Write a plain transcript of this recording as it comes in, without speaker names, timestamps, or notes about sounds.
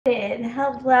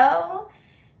Hello,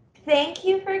 thank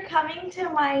you for coming to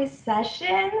my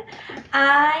session.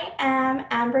 I am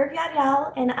Amber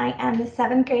Villarreal and I am the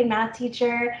 7th grade math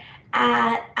teacher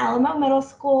at Alamo Middle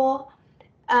School.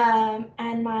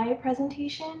 And my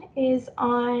presentation is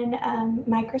on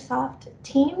Microsoft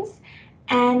Teams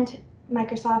and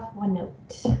Microsoft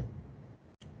OneNote.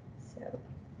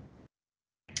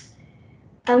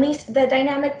 Unleash the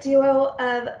dynamic duo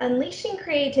of unleashing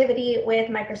creativity with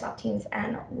Microsoft Teams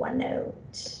and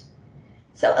OneNote.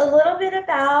 So a little bit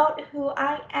about who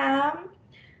I am.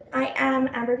 I am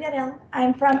Amber Villarreal.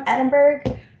 I'm from Edinburgh,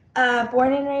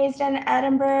 born and raised in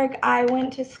Edinburgh. I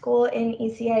went to school in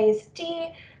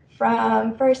ECISD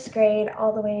from first grade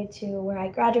all the way to where I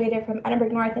graduated from Edinburgh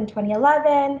North in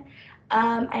 2011.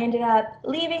 I ended up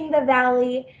leaving the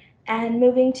Valley and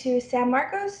moving to San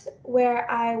Marcos, where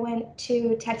I went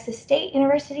to Texas State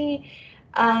University,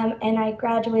 and I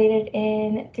graduated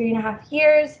in 3.5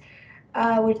 years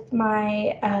with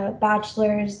my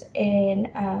bachelor's in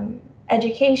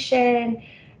education.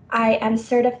 I am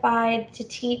certified to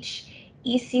teach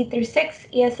EC through 6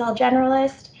 ESL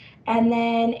generalist. And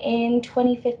then in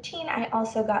 2015, I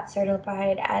also got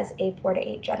certified as a 4 to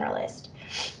 8 generalist.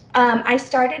 I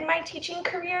started my teaching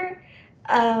career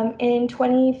in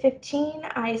 2015.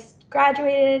 I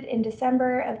graduated in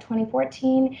December of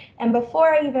 2014, and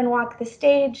before I even walked the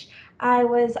stage, I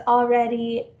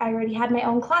already had my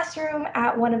own classroom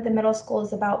at one of the middle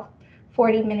schools about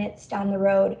 40 minutes down the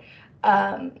road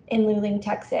in Luling,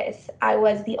 Texas. I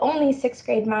was the only 6th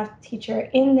grade math teacher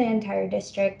in the entire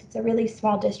district. It's a really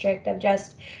small district of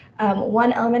just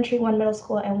one elementary, one middle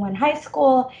school, and one high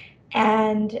school.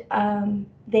 And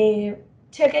they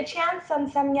took a chance on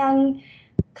some young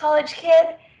college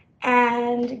kid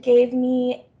and gave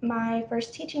me my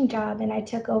first teaching job, and I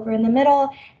took over in the middle,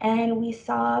 and we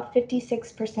saw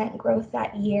 56% growth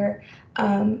that year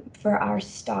for our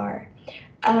star.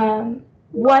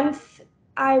 Once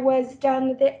I was done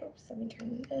with it, oops, let me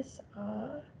turn this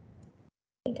off.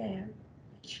 I think I am.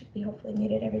 It should be hopefully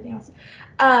muted everything else.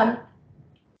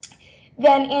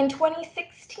 Then in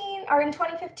 2015, I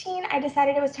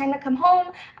decided it was time to come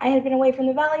home. I had been away from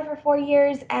the Valley for 4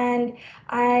 years, and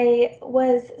I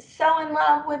was so in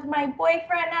love with my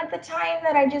boyfriend at the time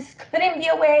that I just couldn't be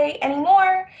away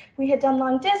anymore. We had done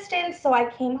long distance, so I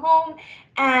came home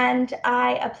and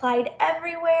I applied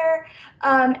everywhere.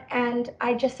 And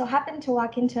I just so happened to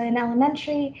walk into an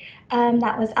elementary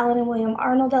that was Allen and William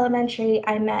Arnold Elementary.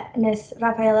 I met Miss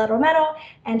Rafaela Romero,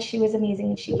 and she was amazing,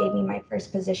 and she gave me my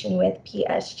first position with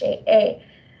PSJA.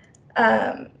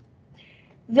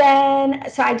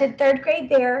 So I did 3rd grade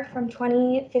there from the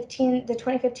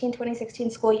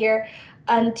 2015-2016 school year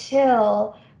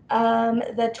until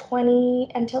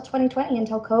 2020, until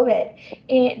COVID.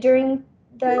 During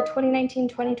the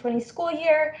 2019-2020 school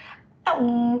year,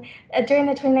 during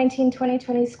the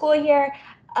 2019-2020 school year,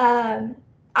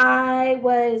 I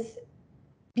was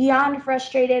beyond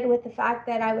frustrated with the fact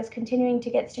that I was continuing to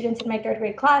get students in my 3rd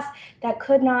grade class that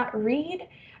could not read.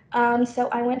 So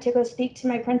I went to go speak to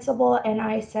my principal, and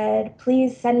I said,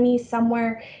 please send me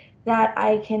somewhere that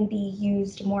I can be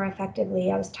used more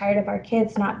effectively. I was tired of our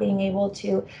kids not being able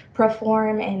to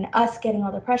perform and us getting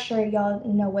all the pressure. Y'all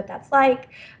know what that's like.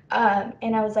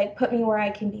 And I was like, put me where I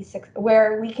can be,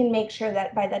 where we can make sure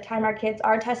that by the time our kids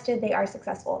are tested, they are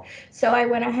successful. So I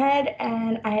went ahead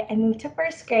and I moved to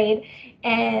 1st grade,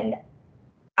 and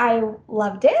I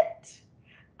loved it.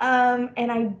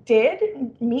 And I did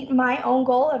meet my own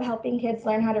goal of helping kids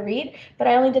learn how to read, but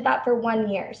I only did that for 1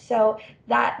 year. So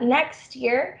that next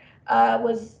year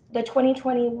was the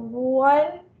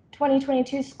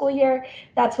 2021-2022 school year.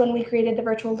 That's when we created the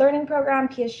virtual learning program.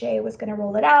 PSJA was going to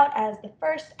roll it out as the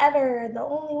first ever, the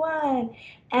only one.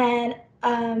 And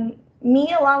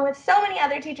me, along with so many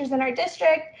other teachers in our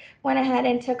district, went ahead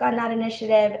and took on that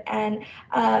initiative. And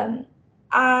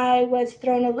I was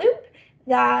thrown a loop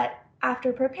that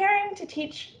after preparing to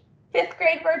teach 5th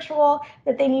grade virtual,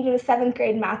 that they needed a 7th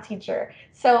grade math teacher.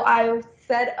 So I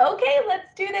said, okay,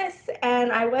 let's do this.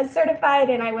 And I was certified,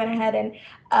 and I went ahead and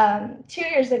 2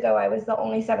 years ago, I was the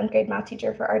only 7th grade math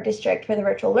teacher for our district for the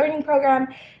virtual learning program.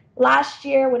 Last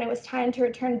year, when it was time to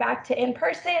return back to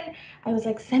in-person, I was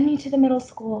like, send me to the middle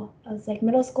school. I was like,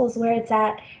 middle school is where it's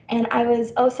at. And I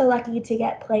was oh so lucky to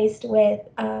get placed with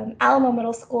Alamo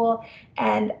Middle School,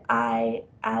 and I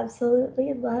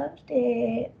absolutely loved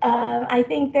it. I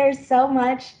think there's so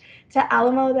much to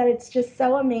Alamo that it's just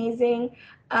so amazing.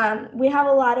 We have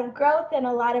a lot of growth and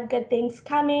a lot of good things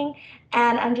coming,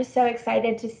 and I'm just so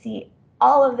excited to see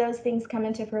all of those things come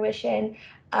into fruition.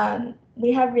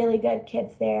 We have really good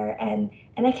kids there, and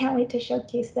I can't wait to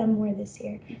showcase them more this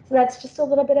year. So that's just a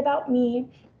little bit about me.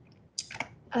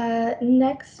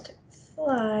 Next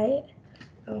slide.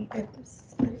 Oh, there it is.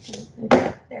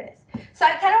 So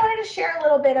I kind of wanted to share a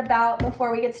little bit about,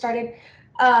 before we get started,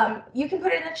 you can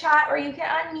put it in the chat or you can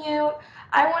unmute.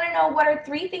 I want to know, what are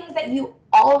 3 things that you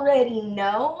already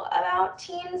know about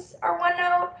Teams or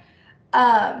OneNote?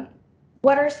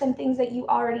 What are some things that you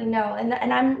already know? And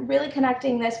I'm really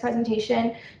connecting this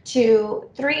presentation to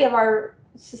 3 of our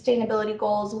sustainability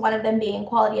goals, one of them being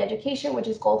quality education, which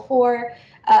is goal 4,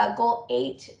 goal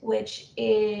 8, which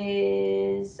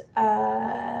is,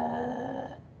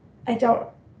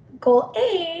 goal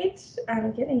 8,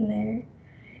 I'm getting there,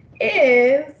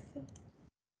 is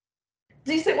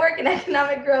decent work and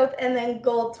economic growth, and then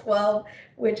goal 12,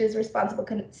 which is responsible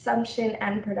consumption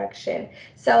and production.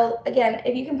 So again,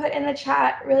 if you can put in the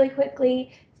chat really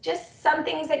quickly, just some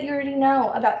things that you already know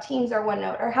about Teams or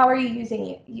OneNote, or how are you using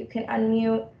it? You can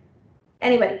unmute.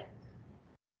 Anybody?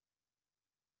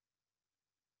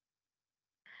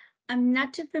 I'm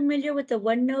not too familiar with the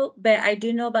OneNote, but I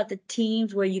do know about the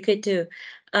Teams where you get to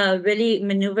really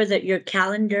maneuver your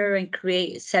calendar and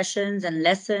create sessions and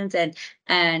lessons and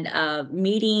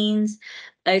meetings.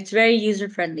 It's very user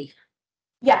friendly.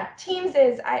 Yeah, Teams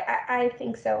is, I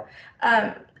think so.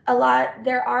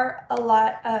 There are a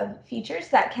lot of features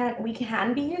that we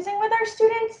can be using with our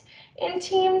students in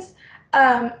Teams.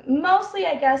 Mostly,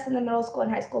 I guess, in the middle school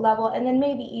and high school level, and then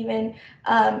maybe even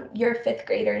your 5th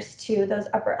graders to those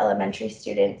upper elementary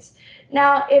students.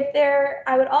 Now,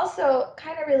 I would also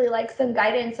kind of really like some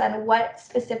guidance on what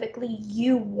specifically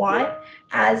you want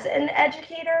as an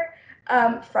educator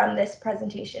from this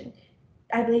presentation.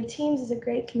 I believe Teams is a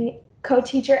great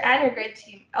co-teacher and a great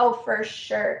team. Oh, for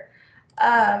sure.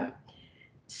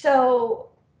 So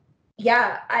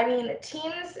yeah, I mean,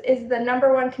 Teams is the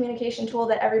 #1 communication tool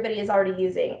that everybody is already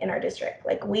using in our district.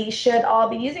 Like, we should all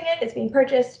be using it. It's being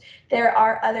purchased. There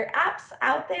are other apps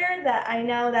out there that I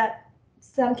know that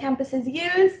some campuses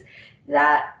use.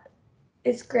 That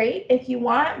is great if you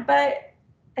want, but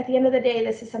at the end of the day,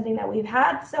 this is something that we've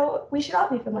had, so we should all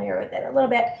be familiar with it a little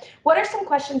bit. What are some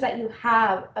questions that you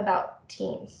have about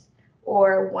Teams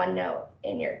or OneNote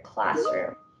in your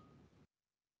classroom?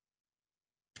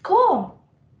 Cool.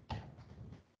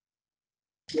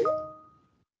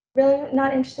 Really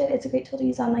not interested? It's a great tool to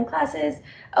use online classes.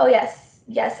 Oh, yes.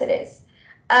 Yes, it is.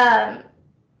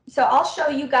 So I'll show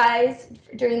you guys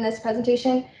during this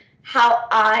presentation how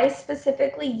I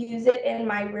specifically use it in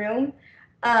my room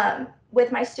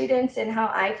with my students, and how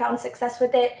I found success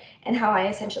with it, and how I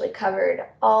essentially covered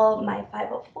all my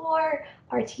 504,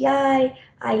 RTI,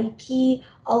 IEP,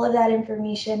 all of that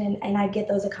information, and I get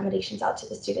those accommodations out to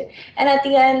the student. And at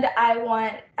the end, I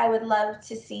would love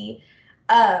to see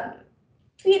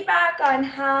feedback on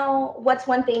what's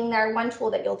one thing or one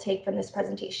tool that you'll take from this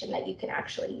presentation that you can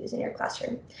actually use in your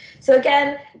classroom. So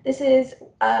again, this is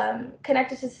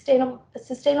connected to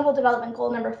sustainable development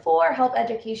goal number 4, help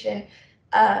educate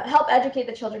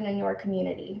the children in your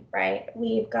community, right?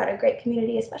 We've got a great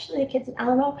community, especially the kids in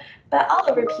Alamo, but all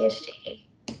over PSJA.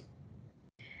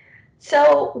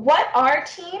 So what are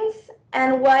Teams,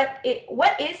 and what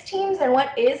is Teams, and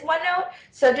what is OneNote?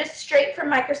 So just straight from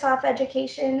Microsoft Microsoft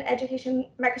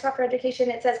for Education,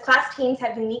 it says class teams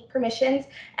have unique permissions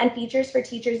and features for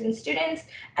teachers and students.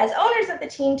 As owners of the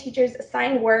team, teachers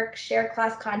assign work, share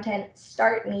class content,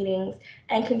 start meetings,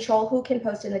 and control who can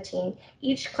post in the team.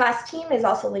 Each class team is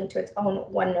also linked to its own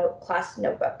OneNote class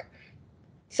notebook.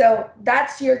 So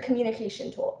that's your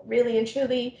communication tool, really and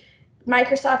truly.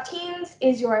 Microsoft Teams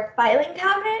is your filing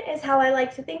cabinet, is how I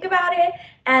like to think about it,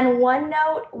 and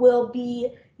OneNote will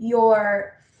be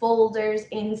your folders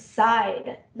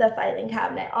inside the filing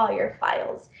cabinet, all your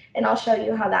files, and I'll show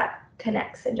you how that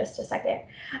connects in just a second.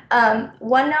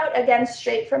 OneNote, again,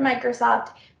 straight from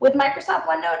Microsoft. With Microsoft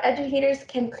OneNote, educators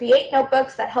can create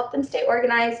notebooks that help them stay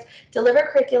organized, deliver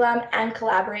curriculum, and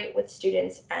collaborate with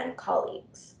students and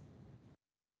colleagues.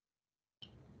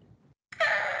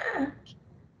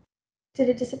 Did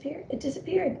it disappear? It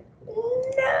disappeared.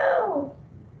 No.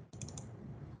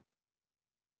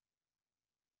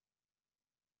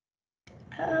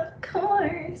 Of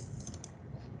course.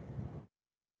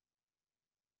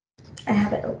 I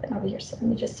have it open over here, so let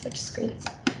me just switch screens.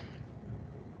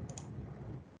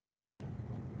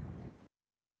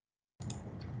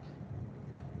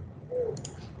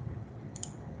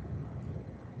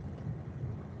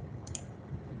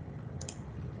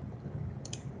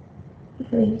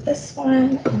 Leave this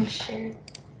one and share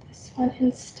this one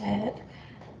instead.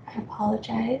 I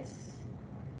apologize.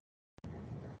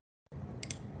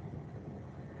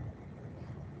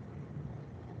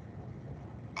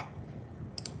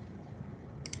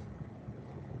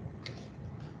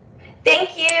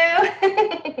 Thank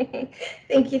you.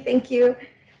 Thank you, thank you.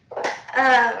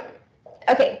 Um,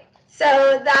 okay,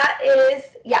 so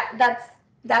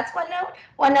that's OneNote.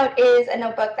 OneNote is a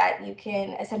notebook that you can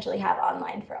essentially have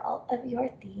online for all of your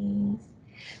things.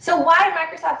 So why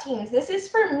Microsoft Teams? This is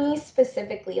for me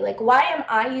specifically. Like, why am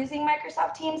I using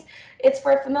Microsoft Teams? It's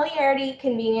for familiarity,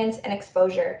 convenience, and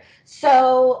exposure.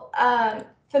 So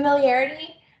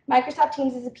familiarity, Microsoft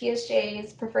Teams is a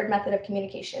PSJA's preferred method of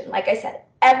communication. Like I said,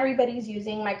 everybody's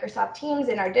using Microsoft Teams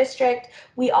in our district.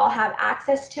 We all have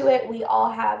access to it. We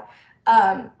all have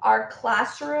our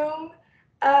classroom,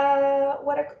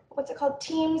 what's it called?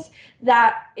 Teams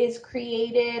that is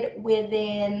created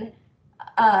within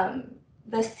the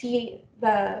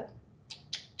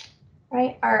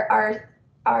right,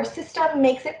 our system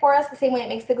makes it for us the same way it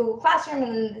makes the Google Classroom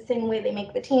and the same way they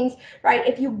make the Teams, right?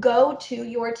 If you go to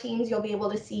your Teams, you'll be able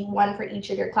to see one for each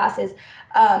of your classes.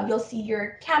 You'll see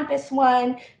your campus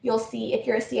one. You'll see if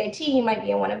you're a CIT, you might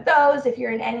be in one of those. If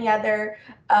you're in any other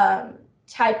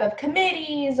type of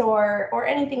committees or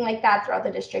anything like that throughout the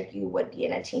district, you would be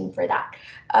in a team for that.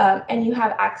 And you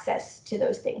have access to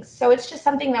those things. So it's just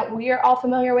something that we are all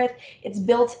familiar with. It's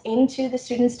built into the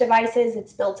students' devices.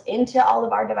 It's built into all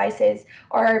of our devices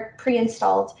or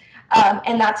pre-installed.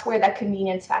 And that's where that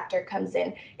convenience factor comes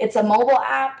in. It's a mobile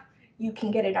app. You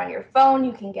can get it on your phone.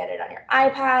 You can get it on your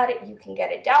iPad. You can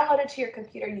get it downloaded to your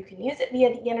computer. You can use it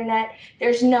via the internet.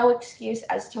 There's no excuse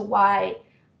as to why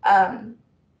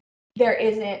there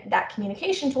isn't that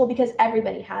communication tool because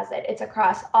everybody has it. It's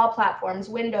across all platforms,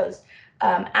 Windows,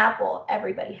 Apple,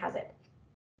 everybody has it.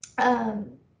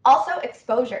 Also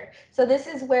exposure. So this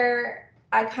is where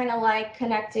I kind of like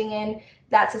connecting in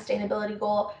that sustainability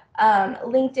goal.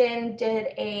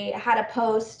 LinkedIn had a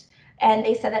post and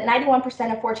they said that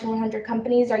 91% of Fortune 100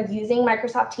 companies are using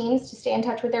Microsoft Teams to stay in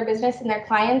touch with their business and their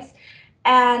clients.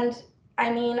 And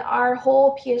I mean, our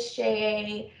whole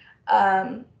PSJA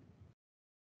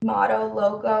motto,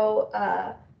 logo,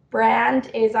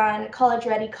 brand is on college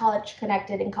ready, college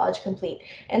connected, and college complete.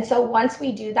 And so once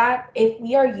we do that, if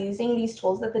we are using these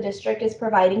tools that the district is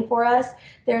providing for us,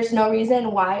 there's no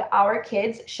reason why our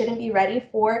kids shouldn't be ready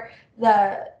for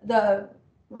the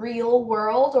real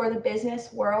world or the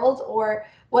business world or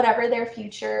whatever their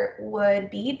future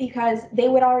would be, because they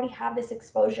would already have this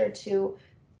exposure to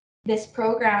this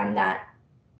program that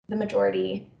the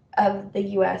majority of the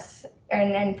US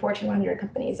and Fortune 100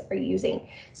 companies are using.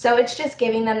 So it's just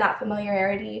giving them that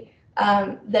familiarity.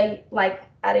 They like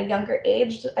at a younger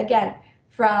age, again,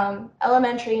 from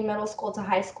elementary, middle school to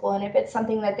high school. And if it's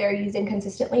something that they're using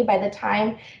consistently, by the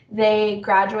time they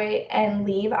graduate and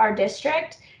leave our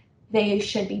district, they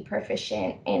should be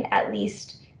proficient in at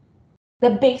least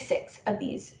the basics of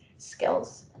these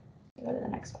skills. Go to the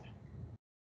next one.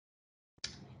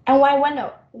 And why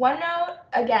OneNote? OneNote,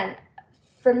 again,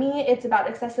 for me, it's about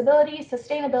accessibility,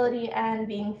 sustainability, and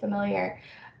being familiar.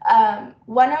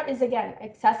 OneNote is, again,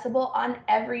 accessible on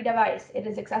every device. It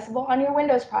is accessible on your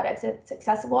Windows products. It's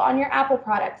accessible on your Apple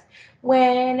products.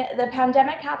 When the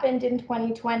pandemic happened in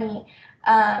 2020,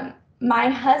 my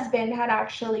husband had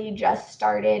actually just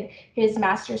started his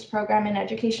master's program in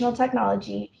educational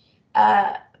technology.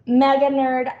 Mega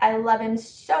nerd. I love him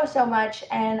so, so much.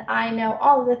 And I know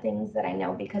all of the things that I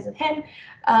know because of him,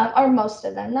 or most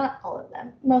of them, not all of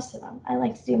them, most of them. I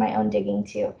like to do my own digging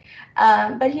too.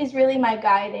 But he's really my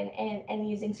guide in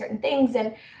using certain things.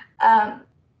 And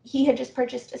he had just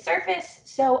purchased a Surface,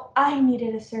 so I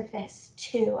needed a Surface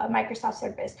too, a Microsoft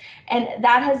Surface. And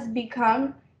that has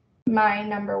become my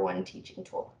number one teaching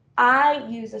tool. I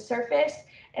use a Surface,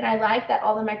 and I like that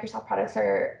all the Microsoft products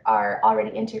are already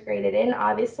integrated in,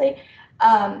 obviously,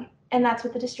 and that's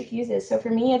what the district uses. So for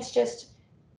me, it's just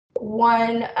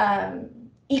one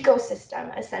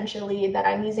ecosystem, essentially, that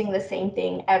I'm using the same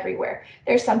thing everywhere.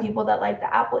 There's some people that like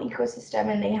the Apple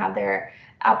ecosystem, and they have their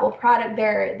Apple product,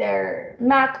 their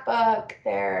MacBook,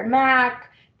 their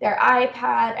Mac, their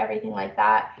iPad, everything like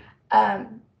that.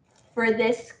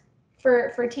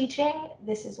 For teaching,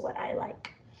 this is what I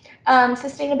like.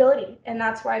 Sustainability, and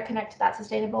that's where I connect to that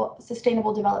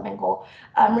sustainable development goal.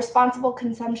 Responsible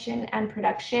consumption and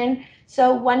production.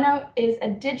 So OneNote is a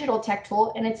digital tech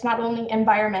tool, and it's not only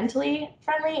environmentally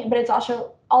friendly, but it's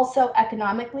also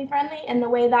economically friendly in the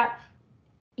way that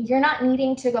you're not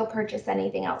needing to go purchase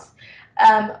anything else.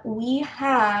 We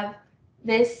have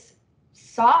this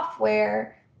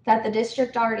software that the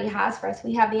district already has for us.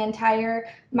 We have the entire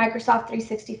Microsoft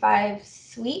 365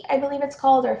 suite, I believe it's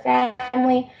called, or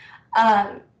family.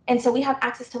 And so we have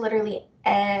access to literally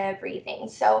everything.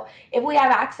 So if we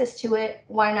have access to it,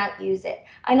 why not use it?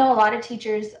 I know a lot of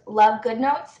teachers love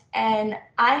GoodNotes, and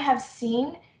I have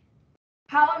seen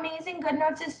how amazing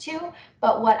GoodNotes is too,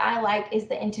 but what I like is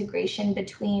the integration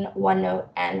between OneNote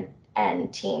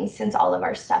and Teams, since all of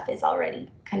our stuff is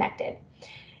already connected.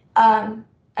 And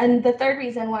the third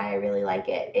reason why I really like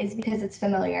it is because it's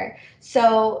familiar.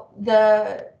 So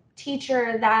the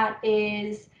teacher that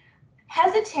is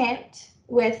hesitant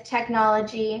with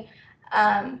technology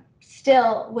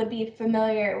still would be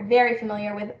familiar, very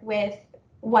familiar with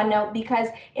OneNote, because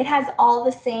it has all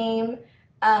the same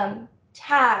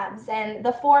tabs, and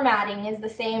the formatting is the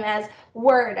same as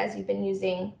Word, as you've been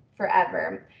using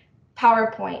forever,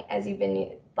 PowerPoint, as you've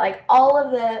been, like, all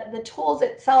of the tools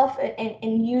itself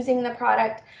in using the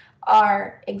product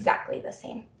are exactly the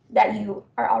same that you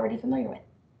are already familiar with.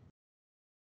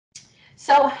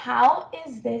 So how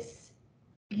is this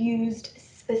used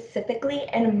specifically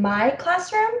in my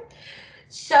classroom?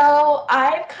 So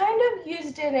I've kind of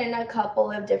used it in a couple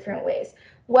of different ways.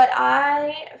 What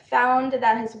I found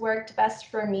that has worked best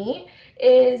for me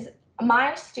is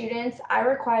my students, I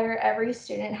require every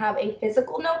student have a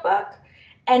physical notebook,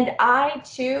 and I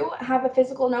too have a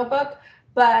physical notebook,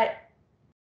 but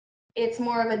it's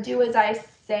more of a do as I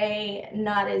say,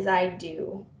 not as I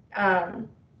do.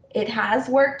 It has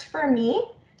worked for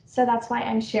me, so that's why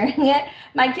I'm sharing it.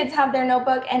 My kids have their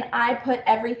notebook, and I put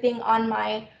everything on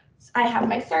I have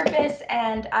my Surface,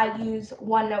 and I use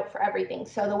OneNote for everything.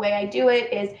 So the way I do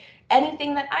it is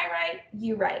anything that I write,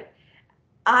 you write.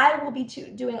 I will be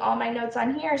doing all my notes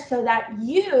on here so that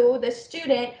you, the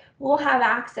student, will have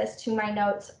access to my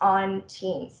notes on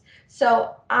Teams.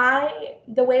 So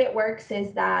the way it works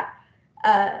is that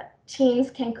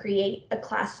Teams can create a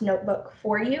class notebook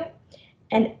for you,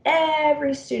 and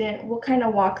every student, we'll kind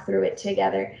of walk through it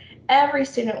together. Every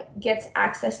student gets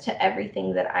access to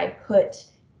everything that I put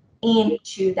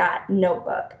into that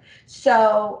notebook.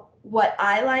 So what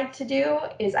I like to do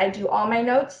is I do all my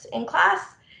notes in class,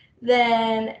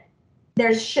 then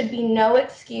there should be no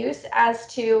excuse as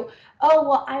to, oh,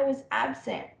 well, I was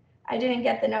absent, I didn't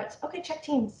get the notes. Okay, check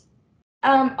Teams.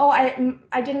 Oh,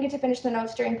 I didn't get to finish the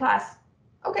notes during class.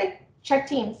 Okay, check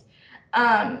Teams.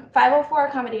 504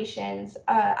 accommodations,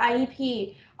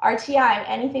 IEP, RTI,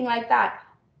 anything like that.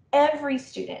 Every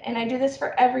student, and I do this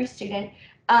for every student,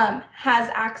 has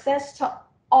access to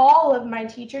all of my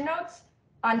teacher notes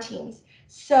on Teams.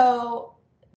 So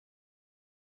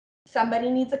somebody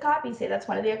needs a copy, say that's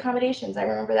one of the accommodations. I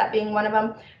remember that being one of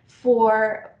them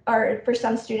for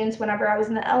some students whenever I was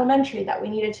in the elementary, that we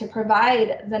needed to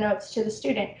provide the notes to the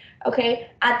student. Okay,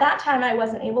 at that time I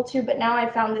wasn't able to, but now I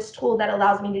found this tool that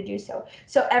allows me to do so.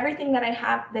 So everything that I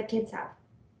have, the kids have.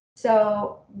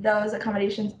 So those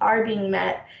accommodations are being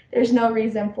met. There's no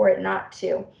reason for it not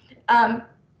to.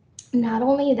 Not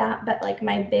only that, but like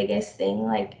my biggest thing,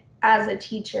 like as a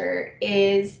teacher,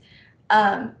 is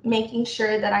making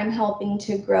sure that I'm helping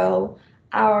to grow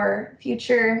our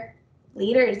future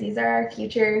leaders. These are our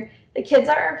future, the kids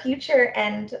are our future,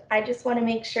 and I just want to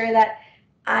make sure that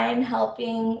I'm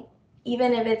helping,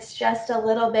 even if it's just a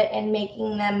little bit, in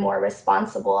making them more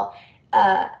responsible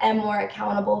and more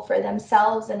accountable for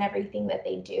themselves and everything that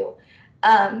they do.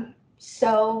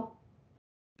 So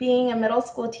being a middle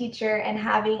school teacher and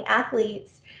having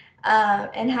athletes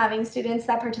and having students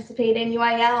that participate in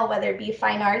UIL, whether it be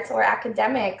fine arts or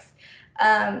academics,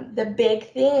 the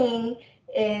big thing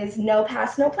is no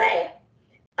pass, no play.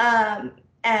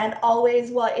 And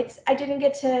always, well, it's I didn't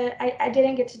get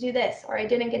to do this, or I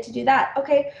didn't get to do that.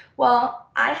 Okay, well,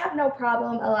 I have no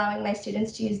problem allowing my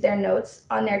students to use their notes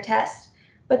on their test,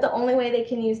 but the only way they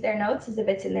can use their notes is if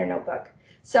it's in their notebook.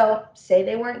 So say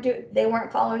they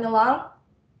weren't following along,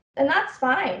 and that's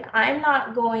fine. I'm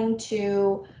not going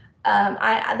to,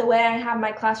 the way I have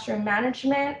my classroom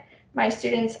management, my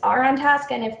students are on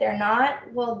task, and if they're not,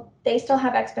 well, they still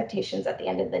have expectations at the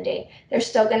end of the day. They're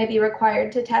still going to be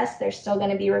required to test. They're still going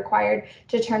to be required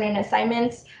to turn in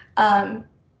assignments. And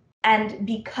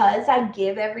because I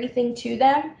give everything to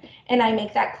them, and I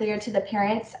make that clear to the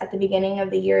parents at the beginning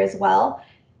of the year as well,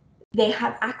 they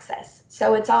have access.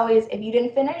 So it's always, if you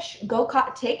didn't finish, go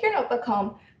take your notebook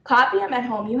home, copy them at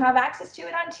home. You have access to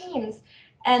it on Teams.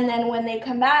 And then when they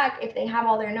come back, if they have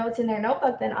all their notes in their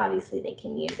notebook, then obviously they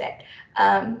can use it.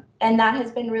 And that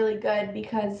has been really good,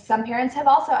 because some parents have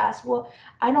also asked, well,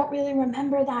 I don't really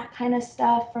remember that kind of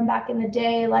stuff from back in the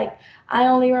day. Like, I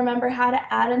only remember how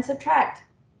to add and subtract.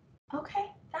 Okay,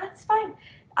 that's fine.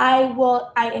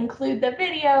 I include the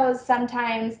videos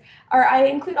sometimes, or I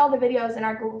include all the videos in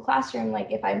our Google Classroom,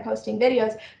 like if I'm posting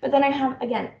videos, but then I have,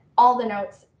 again, all the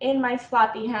notes in my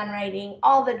sloppy handwriting,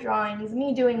 all the drawings,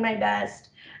 me doing my best,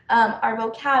 our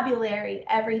vocabulary,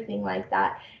 everything like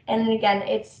that. And again,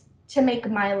 it's to make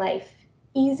my life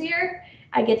easier.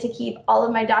 I get to keep all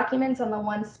of my documents on the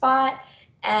one spot,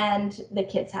 and the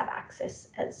kids have access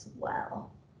as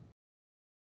well.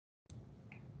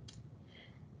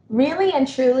 Really and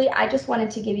truly, I just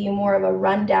wanted to give you more of a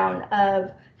rundown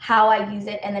of how I use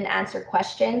it and then answer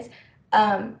questions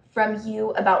from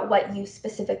you about what you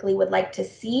specifically would like to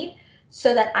see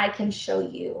so that I can show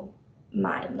you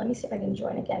mine. Let me see if I can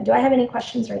join again. Do I have any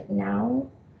questions right now?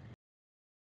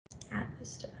 At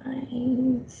this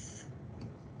device.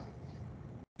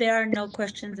 There are no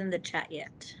questions in the chat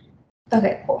yet.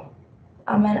 Okay, cool.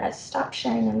 I'm gonna stop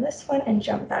sharing on this one and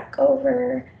jump back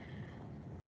over.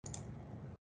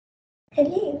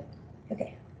 Hello.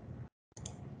 Okay.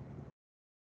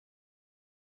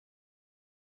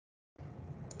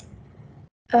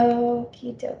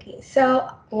 Okie dokie. So,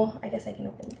 well, I guess I can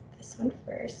open this one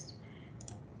first.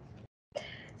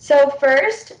 So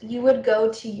first, you would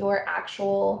go to your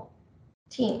actual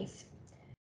Teams.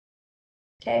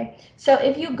 Okay, so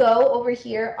if you go over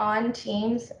here on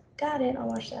Teams, got it, I'll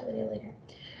watch that video later.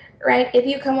 Right, if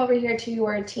you come over here to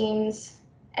your Teams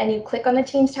and you click on the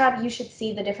Teams tab, you should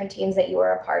see the different teams that you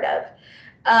are a part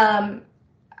of.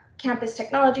 Campus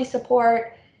technology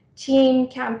support, team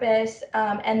campus,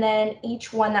 and then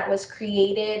each one that was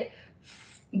created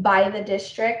by the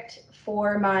district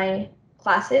for my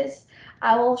classes.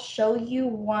 I will show you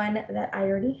one that I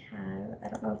already have. I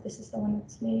don't know if this is the one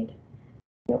that's made.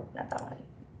 Nope, not that one.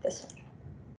 This one.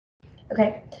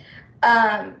 Okay.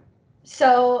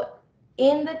 So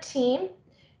in the team,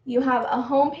 you have a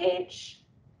home page,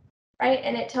 right?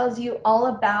 And it tells you all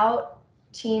about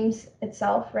Teams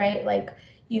itself, right? Like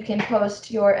you can post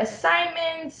your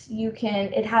assignments,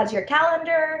 it has your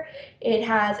calendar, it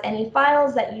has any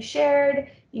files that you shared,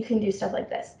 you can do stuff like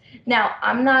this. Now,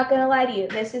 I'm not gonna lie to you,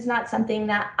 this is not something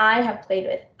that I have played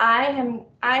with. I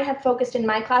have focused in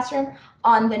my classroom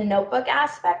on the notebook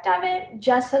aspect of it,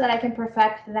 just so that I can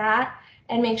perfect that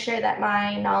and make sure that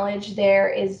my knowledge there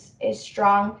is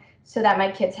strong so that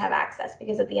my kids have access,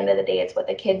 because at the end of the day, it's what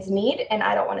the kids need, and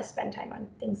I don't want to spend time on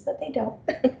things that they don't.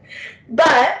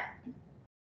 But,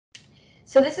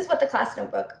 so this is what the class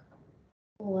notebook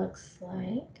looks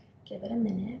like. Give it a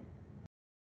minute.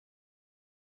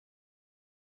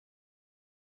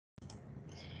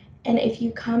 And if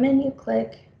you come and you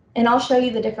click, and I'll show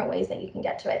you the different ways that you can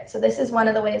get to it. So this is one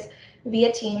of the ways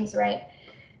via Teams, right?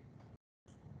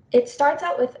 It starts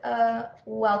out with a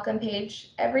welcome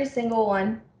page. Every single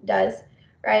one does,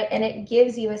 right? And it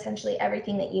gives you essentially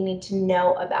everything that you need to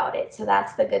know about it. So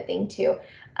that's the good thing too.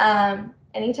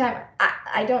 Anytime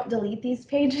I don't delete these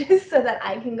pages so that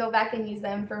I can go back and use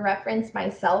them for reference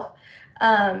myself.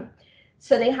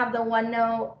 So they have the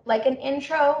OneNote, like an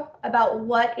intro about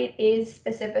what it is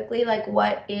specifically, like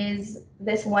what is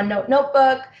this OneNote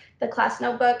notebook, the class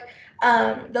notebook.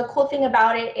 The cool thing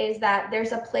about it is that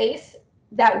there's a place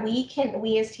that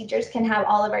we as teachers can have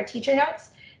all of our teacher notes.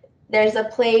 There's a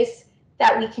place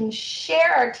that we can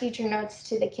share our teacher notes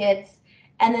to the kids,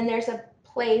 and then there's a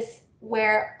place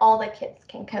where all the kids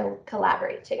can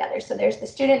collaborate together. So there's the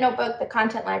student notebook, the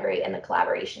content library, and the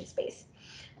collaboration space.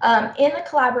 In the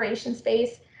collaboration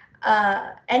space,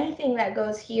 anything that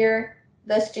goes here,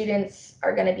 the students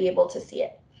are going to be able to see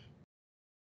it.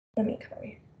 Let me come over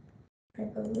here. I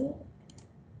believe.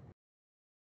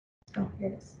 Oh, here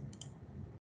it is.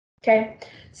 Okay,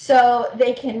 so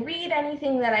they can read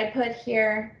anything that I put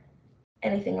here,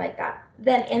 anything like that.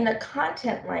 Then in the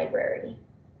content library,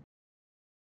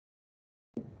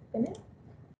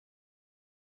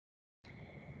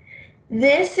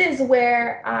 this is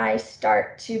where I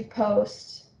start to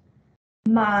post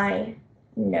my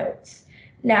notes.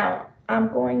 Now, I'm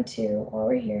going to,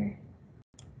 over here,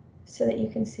 so that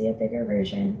you can see a bigger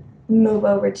version, move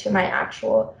over to my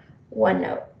actual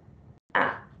OneNote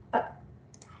app.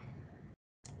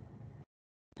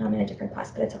 I'm in a different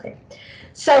class, but it's okay.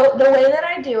 So the way that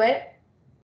I do it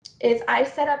is I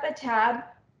set up a tab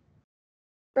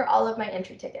for all of my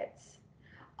entry tickets.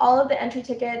 All of the entry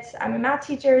tickets, I'm a math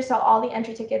teacher, so all the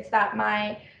entry tickets that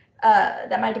my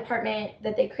department,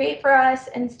 that they create for us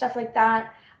and stuff like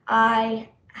that, I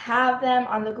have them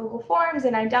on the Google Forms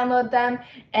and I download them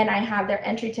and I have their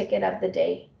entry ticket of the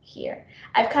day here.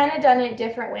 I've kind of done it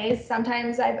different ways.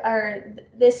 Sometimes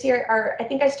this year, or I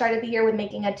think I started the year with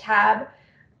making a tab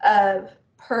of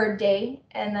per day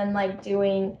and then like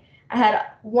doing, I had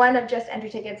one of just entry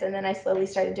tickets and then I slowly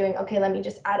started doing, okay, let me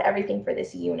just add everything for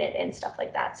this unit and stuff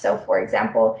like that. So for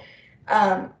example,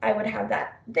 I would have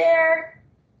that there,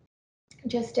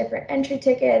 just different entry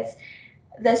tickets.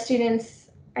 The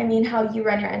students, I mean, how you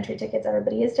run your entry tickets,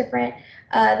 everybody is different.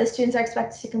 The students are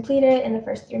expected to complete it in the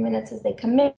first 3 minutes as they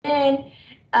come in,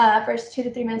 first 2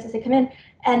 to 3 minutes as they come in.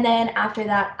 And then after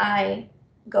that, I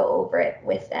go over it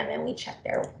with them and we check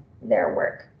their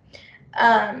work.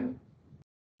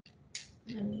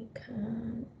 Let me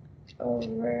come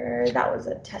over. That was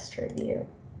a test review.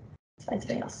 Let's find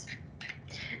something else.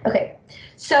 Okay,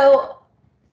 so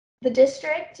the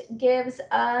district gives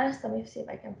us, let me see if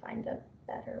I can find a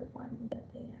better one that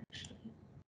they actually.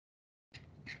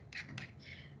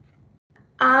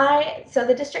 So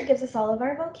the district gives us all of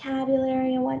our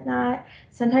vocabulary and whatnot.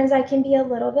 Sometimes I can be a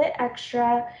little bit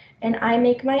extra, and I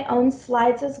make my own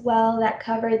slides as well that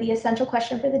cover the essential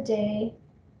question for the day.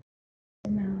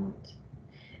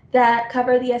 That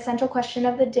cover the essential question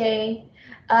of the day.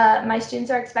 My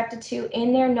students are expected to,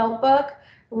 in their notebook,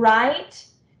 write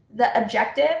the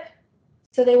objective.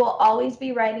 So they will always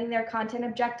be writing their content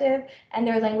objective and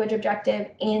their language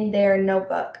objective in their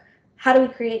notebook. How do we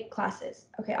create classes?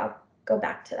 Okay, I'll go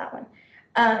back to that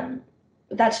one.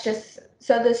 That's just,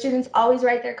 so the students always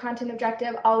write their content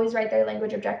objective, always write their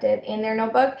language objective in their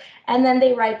notebook, and then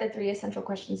they write the 3 essential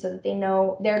questions so that they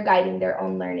know they're guiding their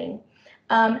own learning.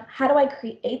 How do I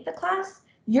create the class?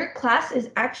 Your class is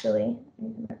actually,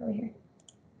 back over here.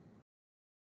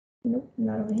 Nope,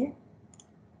 not over here.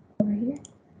 Over here.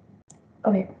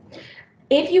 Okay.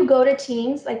 If you go to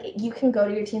Teams, like you can go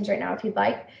to your Teams right now if you'd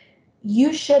like,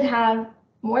 you should have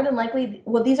more than likely,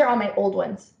 well, these are all my old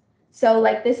ones. So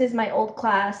like this is my old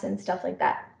class and stuff like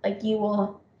that. Like you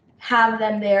will have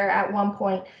them there at one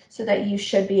point so that you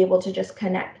should be able to just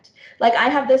connect. Like I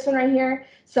have this one right here.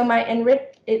 So my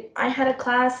I had a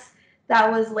class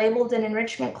that was labeled an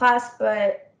enrichment class,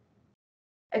 but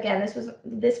again,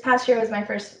 this past year was my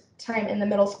first time in the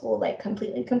middle school, like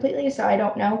completely, so I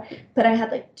don't know, but I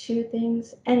had like 2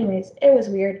 things. Anyways, it was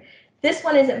weird. This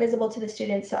one isn't visible to the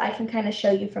students, so I can kind of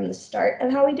show you from the start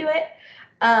of how we do it.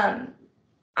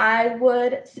 I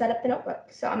would set up the notebook.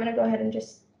 So I'm gonna go ahead and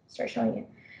just start showing you.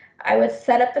 I would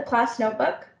set up the class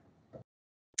notebook,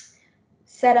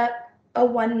 set up a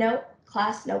OneNote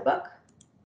class notebook,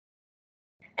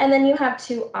 and then you have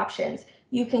 2 options.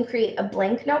 You can create a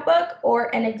blank notebook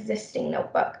or an existing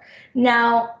notebook.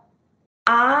 Now,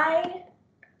 I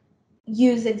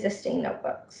use existing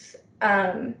notebooks.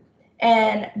 And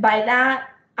by that,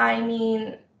 I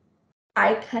mean,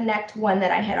 I connect one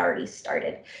that I had already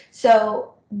started.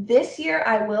 So this year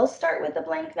I will start with a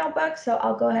blank notebook. So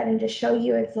I'll go ahead and just show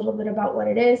you a little bit about what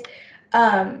it is.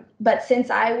 But since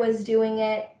I was doing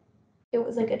it, it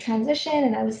was like a transition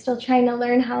and I was still trying to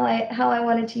learn how I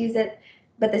wanted to use it.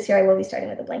 But this year I will be starting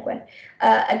with a blank one.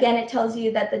 Again, it tells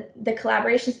you that the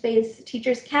collaboration space,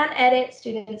 teachers can edit,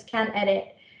 students can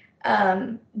edit.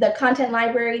 The content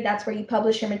library, that's where you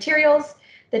publish your materials.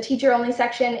 The teacher only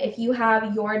section, if you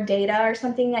have your data or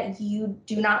something that you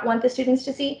do not want the students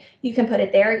to see, you can put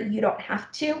it there. You don't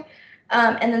have to.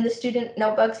 And then the student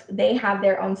notebooks, they have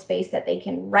their own space that they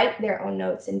can write their own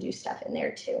notes and do stuff in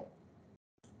there too.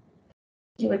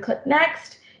 You would click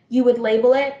next. You would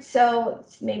label it. So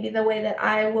maybe the way that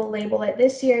I will label it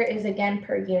this year is again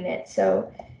per unit.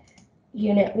 So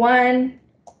unit 1,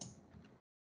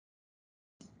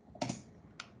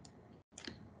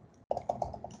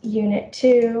 unit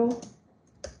 2,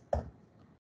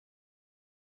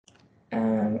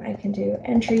 I can do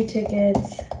entry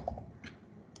tickets,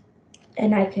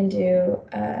 and I can do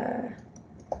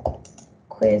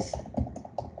quiz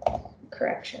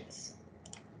corrections.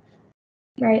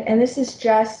 Right, and this is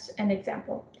just an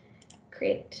example.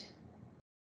 Create.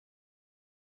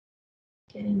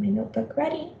 Getting my notebook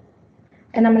ready.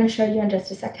 And I'm going to show you in just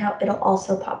a sec how it'll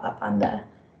also pop up on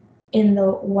in the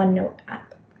OneNote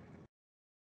app.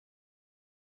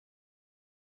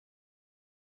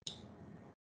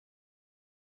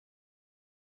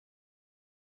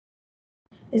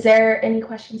 Is there any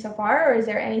questions so far, or is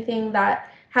there anything that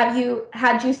had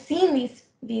you seen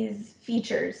these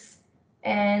features,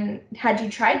 and had you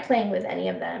tried playing with any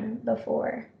of them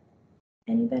before?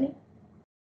 Anybody?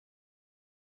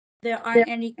 There aren't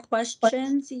any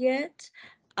questions yet,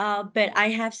 but I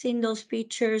have seen those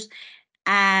features,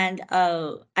 and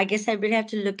I guess I really have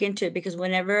to look into it because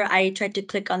whenever I try to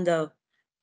click on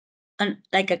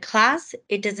like a class,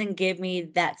 it doesn't give me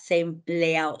that same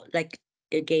layout like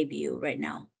it gave you right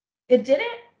now. It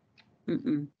didn't?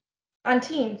 Mm-mm. On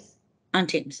Teams? On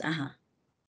Teams, uh-huh.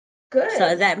 Good.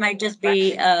 So that might just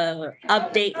be a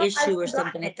update How issue or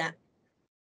something like that.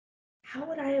 How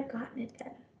would I have gotten it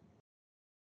then?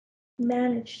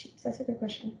 Manage teams. That's a good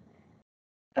question.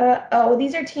 Oh,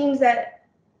 these are teams that.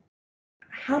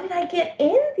 How did I get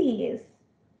in these?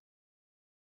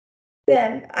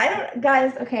 Then I don't,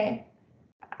 guys. Okay,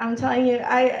 I'm telling you,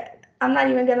 I'm not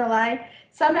even gonna lie.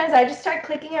 Sometimes I just start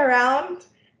clicking around,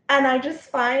 and I just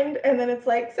find, and then it's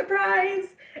like surprise.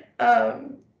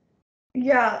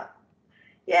 Yeah,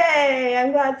 Yay,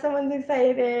 I'm glad someone's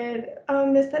excited.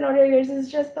 Miss Tenorio, yours is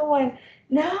just the one.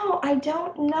 No, I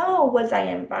don't know. Was I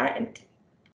invited?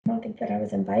 I don't think that I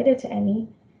was invited to any.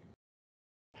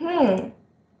 Well,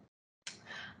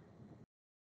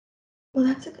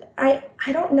 that's a good, I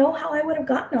don't know how I would have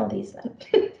gotten all these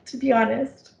then, to be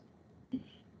honest.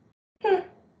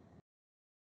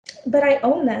 But I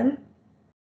own them.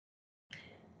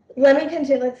 Let me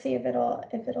continue. Let's see if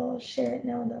it'll share it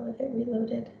now though, if it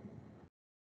reloaded.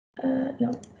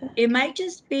 No. It might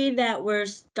just be that we're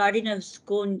starting a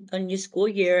new school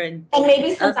year and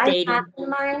maybe since I have updating.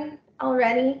 mine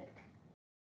already.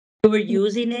 We were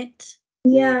using it.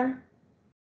 Yeah.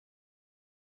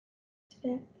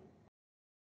 There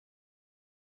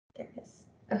it is.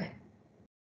 Okay.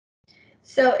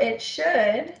 So it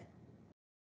should,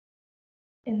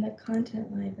 in the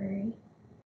content library,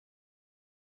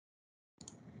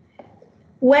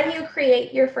 when you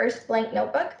create your first blank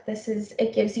notebook,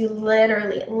 it gives you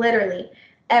literally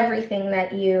everything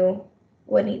that you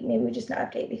would need. Maybe we just not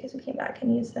update because we came back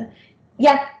and used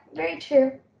yeah, very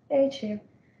true. Very true.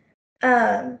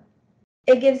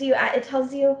 It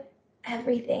tells you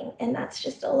everything, and that's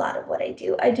just a lot of what I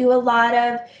do. I do a lot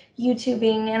of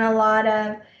YouTubing and a lot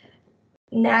of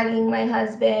nagging my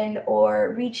husband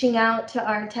or reaching out to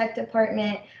our tech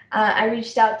department. I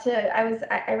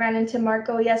ran into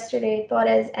Marco yesterday,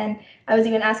 Torres, and I was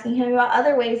even asking him about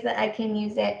other ways that I can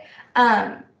use it.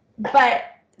 But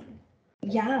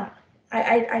yeah,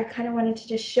 I kind of wanted to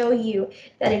just show you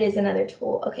that it is another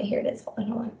tool. Okay, here it is. Hold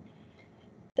on.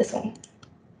 This one.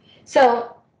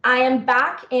 So I am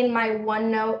back in my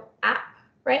OneNote app,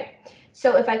 right?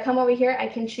 So if I come over here, I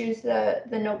can choose the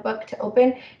notebook to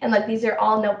open. And like, these are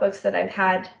all notebooks that I've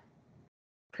had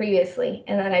previously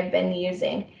and that I've been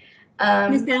using.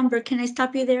 Miss Amber, can I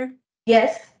stop you there?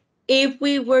 Yes. If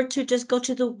we were to just go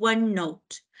to the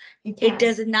OneNote, it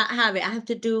does not have it. I have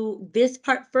to do this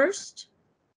part first.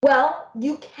 Well,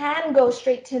 you can go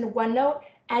straight to OneNote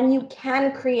and you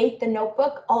can create the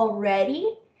notebook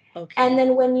already. Okay. And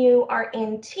then when you are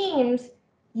in Teams,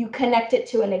 you connect it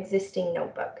to an existing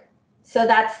notebook. So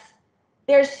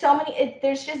there's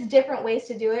just different ways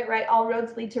to do it, right? All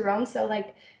roads lead to Rome. So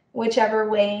like whichever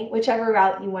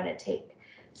route you want to take.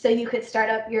 So you could start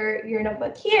up your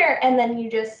notebook here and then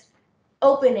you just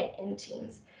open it in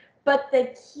Teams. But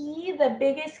the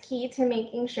biggest key to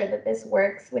making sure that this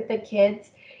works with the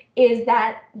kids is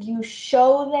that you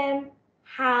show them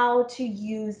how to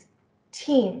use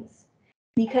Teams.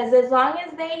 Because as long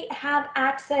as they have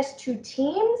access to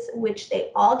Teams, which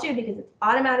they all do because it's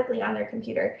automatically on their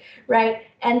computer, right?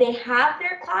 And they have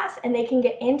their class and they can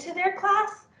get into their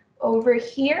class over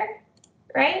here,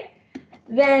 right?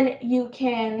 Then you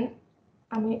can,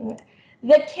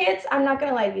 the kids, I'm not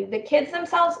gonna lie to you, the kids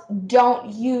themselves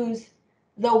don't use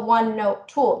the OneNote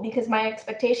tool because my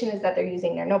expectation is that they're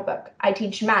using their notebook. I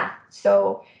teach math,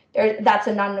 so that's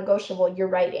a non-negotiable, you're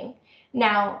writing.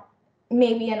 Now,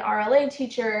 maybe an RLA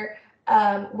teacher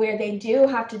where they do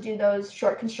have to do those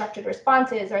short constructed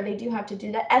responses or they do have to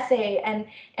do the essay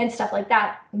and stuff like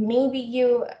that. Maybe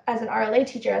you, as an RLA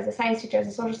teacher, as a science teacher, as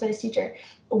a social studies teacher,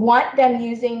 want them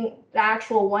using the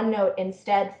actual OneNote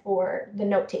instead for the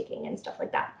note taking and stuff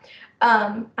like that.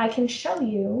 I can show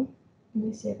you. Let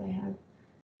me see if I have.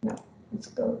 No, let's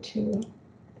go to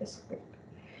this group.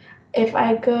 If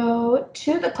I go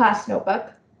to the class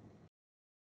notebook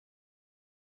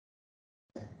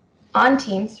on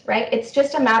Teams, right? It's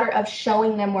just a matter of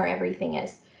showing them where everything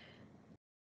is.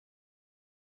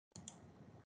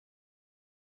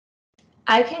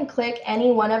 I can click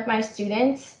any one of my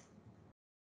students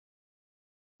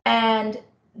and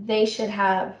they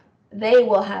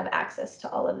will have access to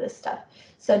all of this stuff.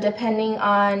 So depending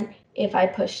on if I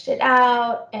pushed it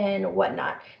out and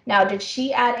whatnot. Now, did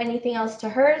she add anything else to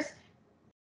hers?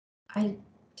 I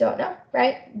don't know,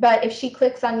 right? But if she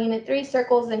clicks on Unit 3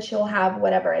 circles, then she'll have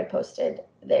whatever I posted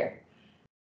there.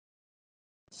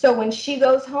 So when she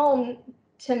goes home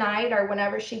tonight or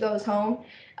whenever she goes home,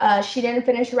 she didn't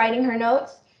finish writing her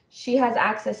notes, she has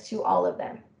access to all of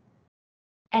them.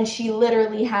 And she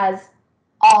literally has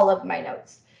all of my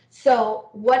notes. So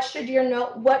what should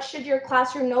your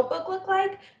classroom notebook look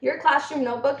like? Your classroom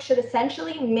notebook should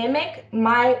essentially mimic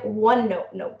my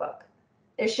OneNote notebook.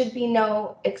 There should be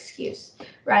no excuse,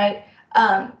 right?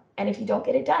 And if you don't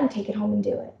get it done, take it home and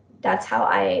do it. That's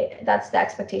the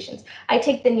expectations. I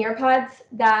take the Nearpods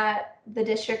that the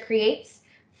district creates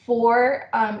for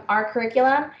our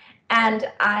curriculum, and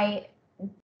I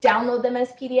download them as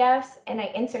PDFs and I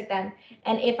insert them.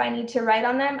 And if I need to write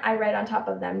on them, I write on top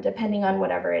of them, depending on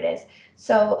whatever it is.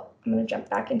 So I'm going to jump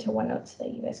back into OneNote so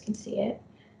that you guys can see it.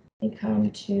 We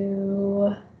come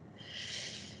to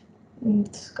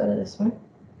Let's go to this one.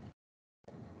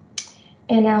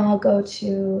 And now I'll go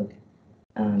to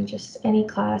just any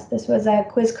class. This was a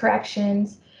quiz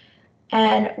corrections,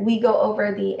 and we go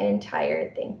over the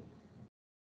entire thing,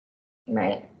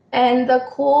 right? And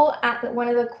one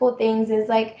of the cool things is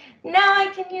like, now I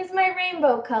can use my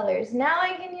rainbow colors. Now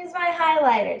I can use my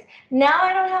highlighters. Now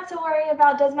I don't have to worry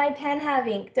about, does my pen have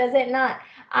ink? Does it not?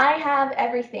 I have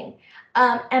everything.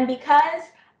 And because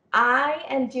I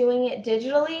am doing it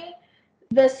digitally,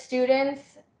 the students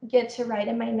get to write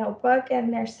in my notebook,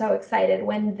 and they're so excited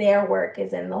when their work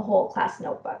is in the whole class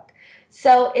notebook.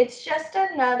 So it's just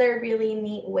another really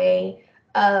neat way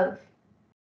of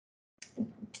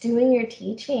doing your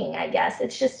teaching, I guess.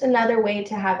 It's just another way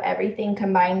to have everything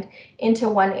combined into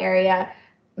one area.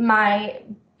 My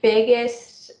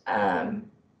biggest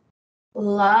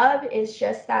love is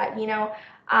just that,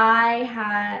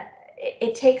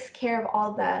 it takes care of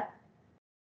all the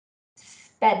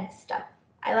sped stuff.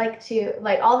 I like to,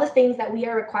 like, all the things that we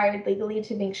are required legally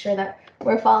to make sure that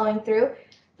we're following through.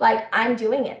 Like, I'm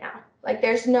doing it now. Like,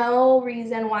 there's no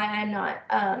reason why I'm not.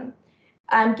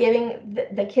 I'm giving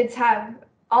the kids have,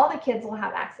 all the kids will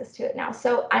have access to it now.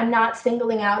 So I'm not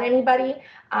singling out anybody.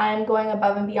 I'm going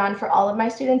above and beyond for all of my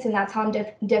students, and that's how I'm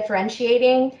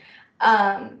differentiating.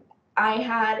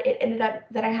 It ended up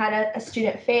that I had a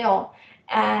student fail,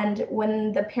 and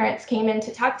when the parents came in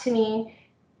to talk to me,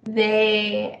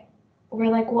 they were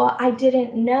like, well, I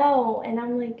didn't know. And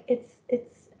I'm like,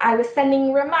 I was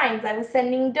sending reminds, I was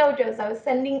sending dojos, I was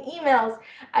sending emails,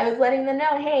 I was letting them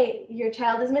know, hey, your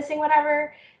child is missing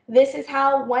whatever. This is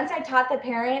how, once I taught the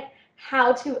parent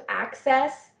how to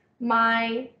access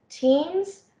my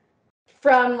teams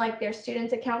from like their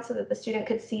student's account so that the student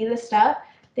could see the stuff,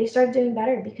 they started doing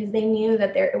better because they knew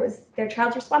that it was their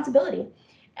child's responsibility.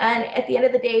 And at the end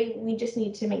of the day, we just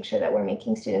need to make sure that we're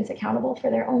making students accountable for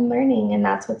their own learning, and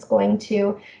that's what's going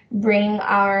to bring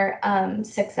our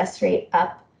success rate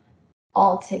up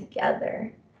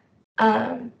altogether.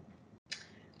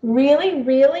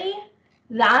 Really,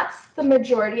 that's the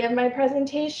majority of my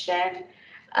presentation.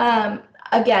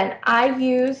 Again, let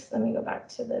me go back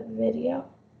to the video.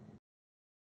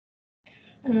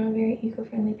 Very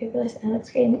eco-friendly, paperless, and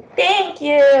looks great. Thank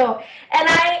you. And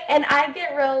I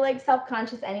get real like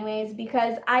self-conscious anyways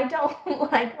because I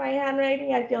don't like my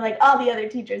handwriting. I feel like all the other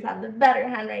teachers have the better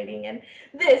handwriting and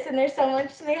this, and there's so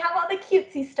much. They have all the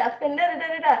cutesy stuff and da da da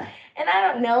da da. And I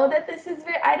don't know that this is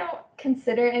I don't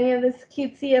consider any of this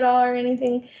cutesy at all or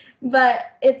anything,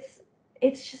 but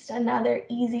it's just another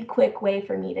easy, quick way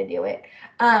for me to do it.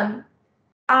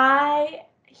 I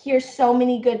hear so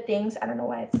many good things. I don't know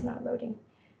why it's not loading.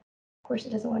 Of course,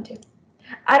 it doesn't want to.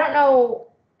 I don't know.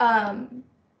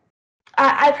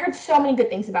 I've heard so many good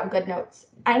things about GoodNotes.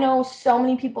 I know so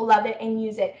many people love it and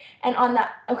use it. And on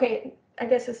that, okay, I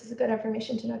guess this is good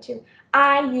information to know too.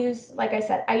 Like I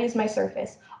said, I use my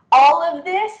Surface. All of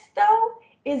this, though,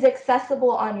 is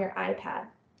accessible on your iPad.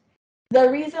 The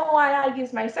reason why I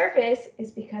use my Surface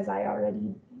is because I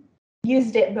already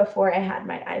used it before I had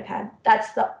my iPad.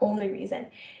 That's the only reason.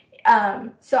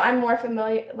 So I'm more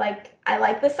familiar, like I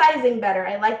like the sizing better.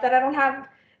 I like that I don't have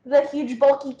the huge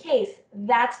bulky case.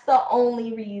 That's the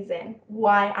only reason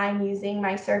why I'm using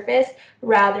my Surface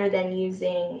rather than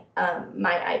using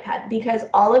my iPad, because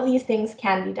all of these things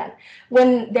can be done.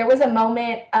 When there was a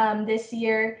moment this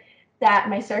year that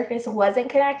my Surface wasn't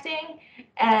connecting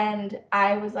and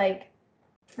I was like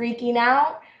freaking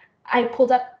out, I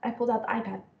pulled out the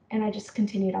iPad and I just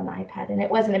continued on the iPad, and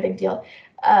it wasn't a big deal.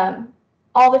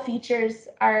 All the features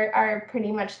are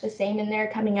pretty much the same, and they're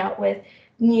coming out with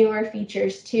newer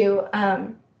features too.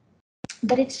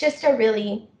 But it's just a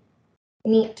really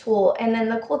neat tool. And then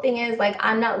the cool thing is, like,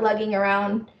 I'm not lugging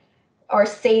around or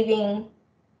saving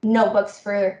notebooks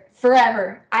for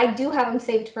forever. I do have them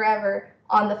saved forever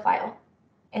on the file,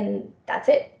 and that's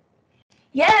it.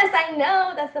 Yes, I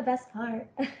know, that's the best part.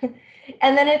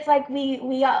 And then it's like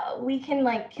we can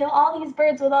like kill all these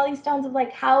birds with all these stones of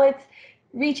like how it's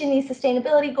reaching these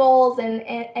sustainability goals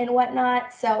and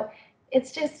whatnot. So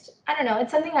it's just, I don't know,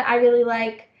 it's something that I really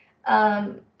like.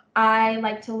 I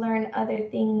like to learn other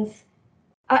things.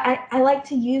 I like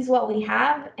to use what we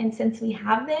have, and since we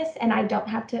have this, and I don't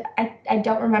have to, I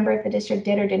don't remember if the district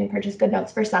did or didn't purchase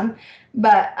GoodNotes for some,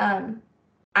 but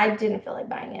I didn't feel like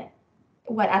buying it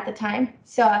at the time.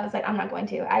 So I was like, I'm not going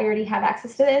to. I already have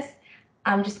access to this.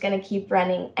 I'm just going to keep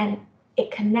running, and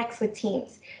it connects with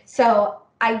Teams. So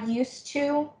I used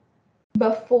to,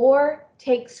 before,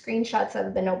 take screenshots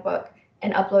of the notebook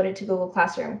and upload it to Google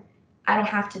Classroom. I don't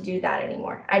have to do that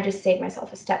anymore. I just saved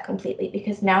myself a step completely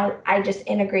because now I just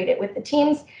integrate it with the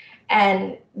Teams,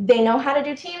 and they know how to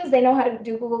do Teams, they know how to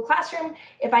do Google Classroom.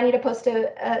 If I need to post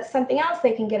something else,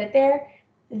 they can get it there.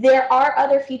 There are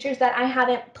other features that I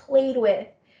haven't played with.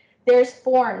 There's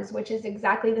Forms, which is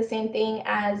exactly the same thing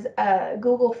as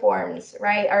Google Forms,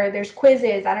 right? Or there's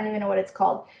quizzes, I don't even know what it's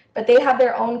called, but they have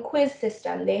their own quiz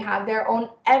system. They have their own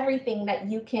everything that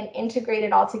you can integrate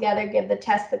it all together, give the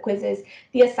tests, the quizzes,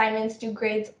 the assignments, do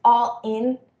grades all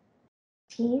in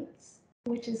Teams,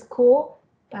 which is cool,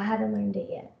 but I haven't learned it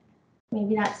yet.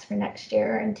 Maybe that's for next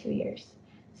year or in 2 years.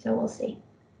 So we'll see.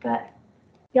 But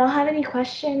y'all have any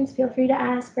questions, feel free to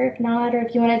ask, or if not, or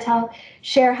if you want to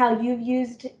share how you've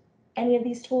used any of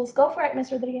these tools, go for it,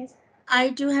 Ms. Rodriguez. I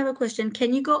do have a question.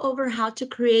 Can you go over how to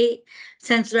create,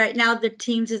 since right now the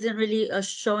Teams isn't really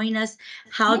showing us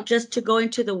how just to go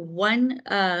into the what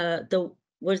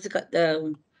is it called?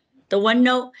 The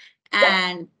OneNote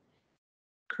and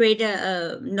create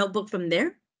a notebook from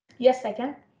there? Yes, I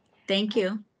can. Thank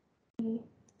you.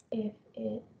 If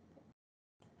it,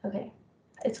 okay,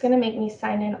 it's going to make me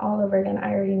sign in all over again.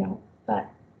 I already know, but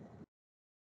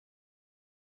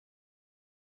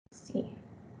let's see.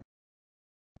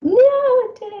 No,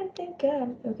 it didn't think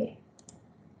of, okay.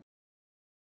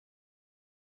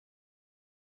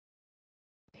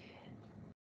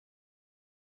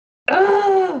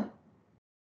 Oh!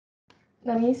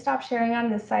 Let me stop sharing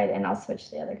on this side and I'll switch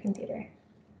to the other computer.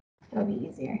 It'll be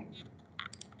easier.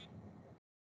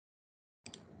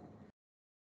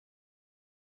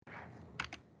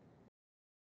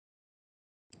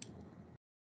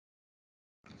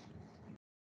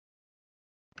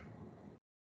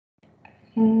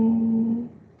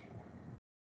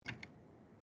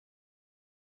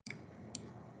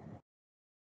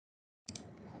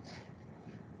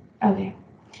 Okay,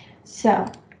 so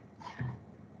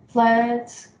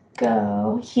let's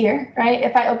go here, right?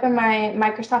 If I open my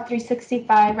Microsoft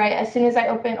 365, right, as soon as I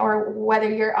open, or whether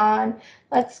you're on,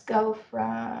 let's go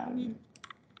from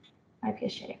my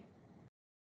PSJA.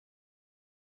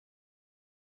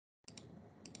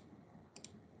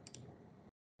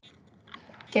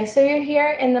 Okay, so you're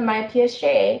here in the My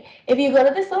PSJA. If you go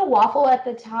to this little waffle at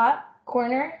the top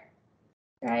corner,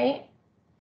 right,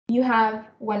 you have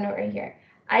OneNote right here.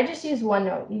 I just use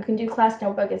OneNote. You can do Class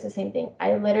Notebook, it's the same thing.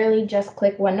 I literally just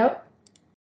click OneNote.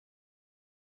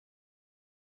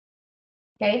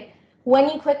 Okay, when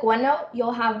you click OneNote,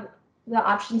 you'll have the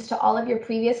options to all of your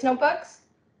previous notebooks,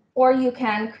 or you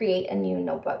can create a new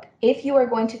notebook. If you are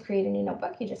going to create a new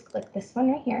notebook, you just click this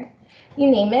one right here.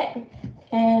 You name it,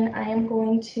 and I am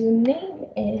going to name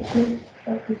it.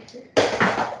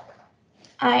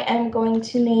 I am going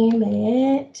to name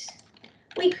it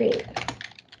We Create.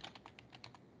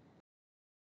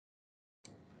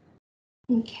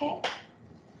 Okay.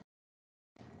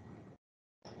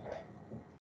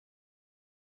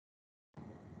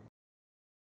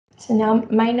 So now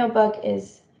my notebook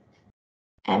is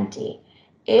empty.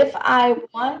 If I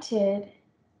wanted,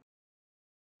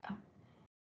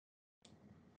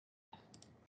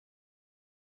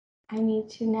 I need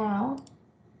to now,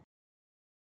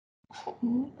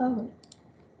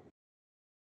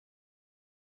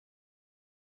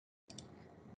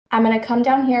 I'm going to come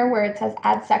down here where it says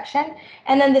add section,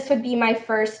 and then this would be my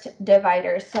first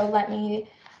divider. So let me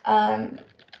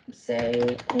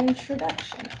say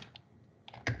introduction.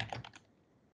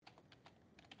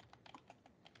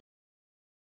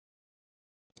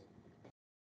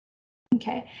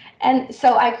 Okay, and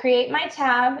so I create my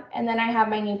tab, and then I have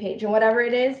my new page, and whatever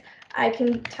it is, I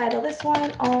can title this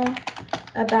one All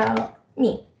About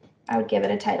Me. I would give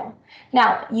it a title.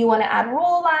 Now, you want to add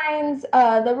rule lines,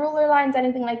 the ruler lines,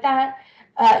 anything like that,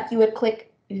 you would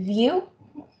click View,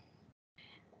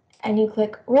 and you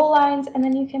click Rule Lines, and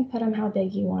then you can put them how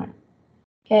big you want.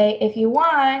 Okay, if you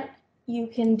want, you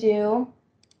can do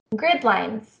grid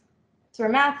lines. It's for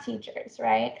math teachers,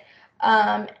 right?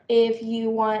 If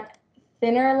you want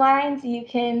thinner lines, you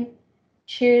can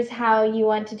choose how you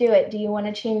want to do it. Do you want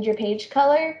to change your page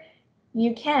color?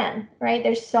 You can, right?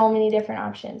 There's so many different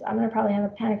options. I'm going to probably have a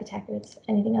panic attack if it's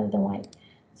anything other than white.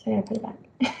 So I'm going to put it back.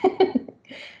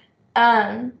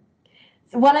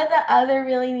 One of the other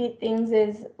really neat things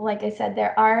is, like I said,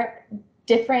 there are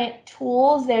different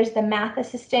tools. There's the Math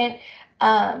Assistant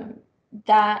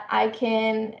that I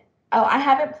can, I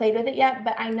haven't played with it yet,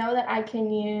 but I know that I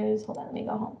can use, hold on, let me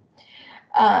go home.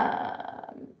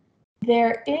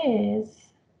 There is,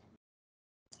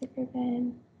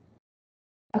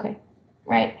 okay,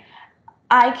 right.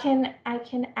 I can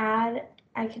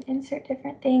insert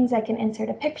different things. I can insert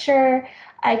a picture,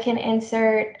 I can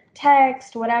insert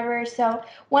text, whatever. So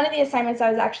one of the assignments I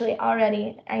was actually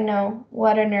already, I know,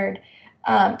 what a nerd.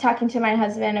 talking to my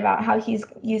husband about how he's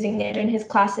using it in his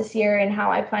class this year and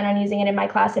how I plan on using it in my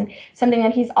class. And something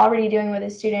that he's already doing with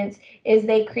his students is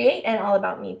they create an All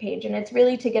About Me page. And it's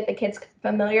really to get the kids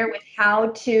familiar with how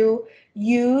to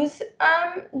use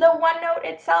the OneNote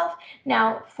itself.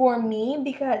 Now, for me,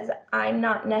 because I'm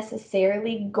not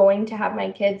necessarily going to have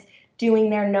my kids doing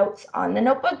their notes on the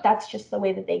notebook, that's just the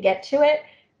way that they get to it.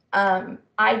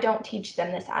 I don't teach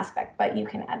them this aspect, but you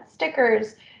can add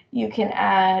stickers, you can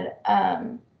add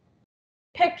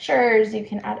pictures, you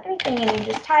can add anything, and you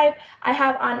just type. I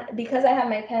have on, because I have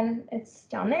my pen, it's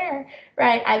down there,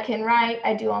 right? I can write,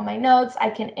 I do all my notes,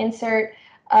 I can insert,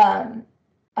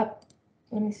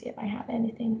 let me see if I have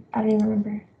anything. I don't even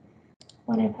remember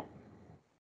what I put.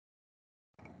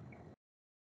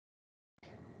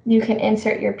 You can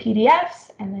insert your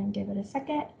PDFs and then give it a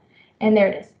second, and there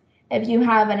it is. If you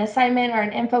have an assignment or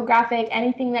an infographic,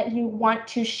 anything that you want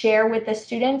to share with the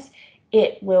students,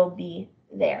 it will be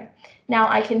there. Now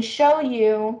I can show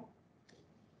you,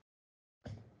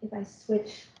 if I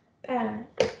switch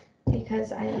back,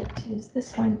 because I like to use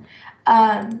this one.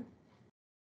 Let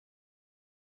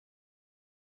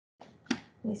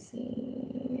me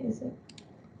see, is it?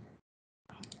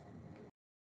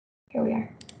 Here we are.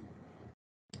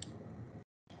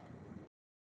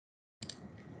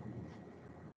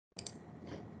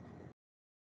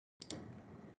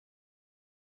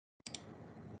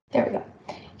 There we go.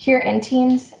 Here in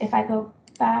Teams, if I go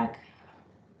back,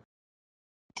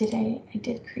 I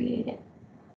did create it.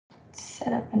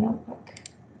 Set up a notebook.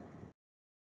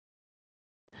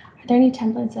 Are there any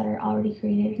templates that are already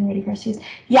created and ready for us to use?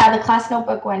 Yeah, the class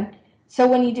notebook one. So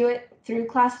when you do it through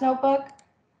class notebook,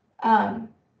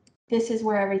 this is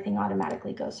where everything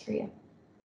automatically goes for you.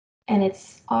 And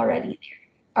it's already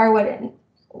there. Or what do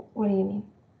you mean?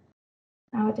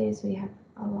 Nowadays we have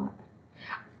a lot.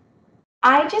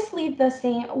 I just leave the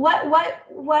same.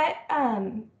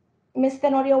 Miss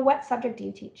Tenorio, what subject do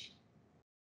you teach?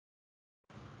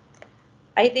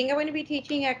 I think I'm going to be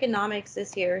teaching economics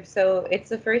this year. So it's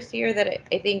the first year that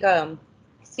I think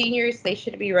seniors, they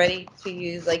should be ready to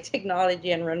use like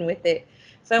technology and run with it.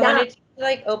 So I wanted to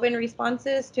like open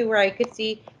responses to where I could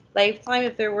see lifetime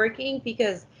if they're working,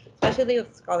 because especially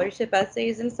with scholarship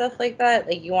essays and stuff like that,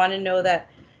 like you want to know that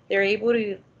they're able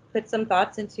to put some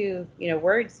thoughts into,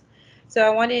 words. So I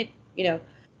wanted,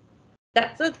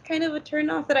 that's a kind of a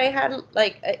turnoff that I had.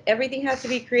 Like everything has to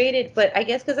be created, but I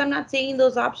guess because I'm not seeing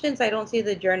those options, I don't see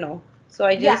the journal. So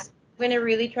I'm gonna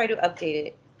really try to update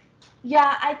it.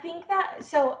 Yeah, I think that,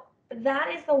 so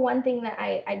that is the one thing that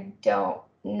I don't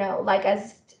know. Like,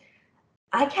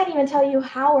 I can't even tell you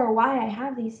how or why I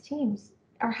have these teams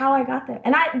or how I got them.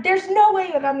 And there's no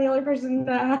way that I'm the only person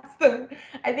that has them.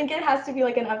 I think it has to be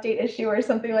like an update issue or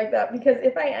something like that, because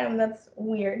if I am, that's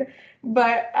weird.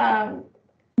 But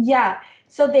yeah,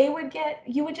 so you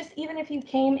would just, even if you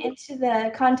came into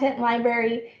the content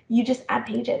library, you just add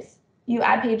pages. You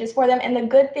add pages for them. And the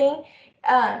good thing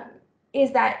um,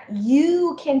 is that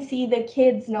you can see the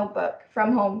kids' notebook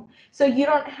from home. So you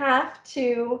don't have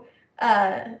to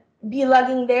be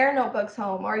lugging their notebooks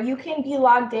home, or you can be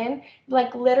logged in.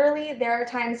 Like literally, there are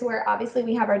times where obviously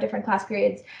we have our different class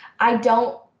periods. I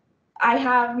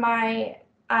have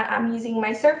I'm using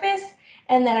my Surface,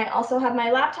 and then I also have my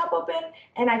laptop open,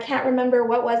 and I can't remember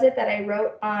what was it that I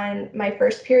wrote on my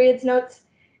first period's notes.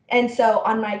 And so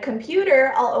on my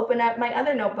computer, I'll open up my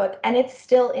other notebook, and it's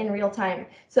still in real time.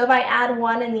 So if I add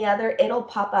one and the other, it'll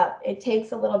pop up. It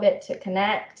takes a little bit to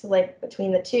connect, like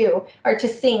between the two, or to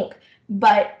sync,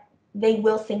 but they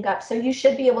will sync up. So you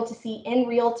should be able to see in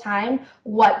real time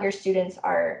what your students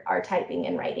are typing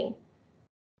and writing.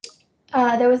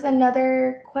 There was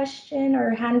another question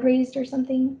or hand raised or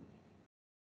something.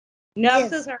 No, I'm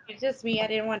so sorry. It's just me. I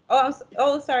didn't want.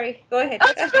 Oh, sorry. Go ahead.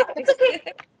 Oh, it's okay.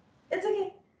 It's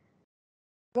okay.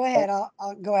 Go ahead.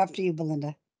 I'll go after you,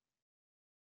 Belinda.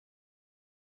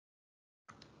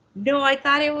 No, I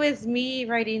thought it was me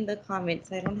writing the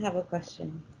comments. I don't have a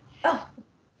question. Oh,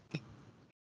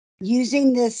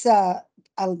 Using this, I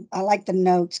like the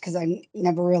notes because I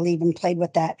never really even played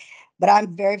with that. But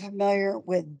I'm very familiar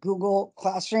with Google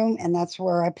Classroom, and that's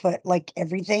where I put like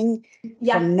everything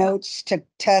from notes to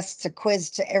tests to quiz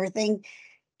to everything.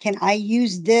 Can I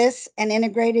use this and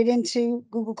integrate it into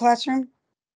Google Classroom?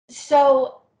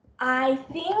 So I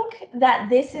think that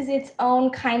this is its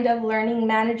own kind of learning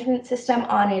management system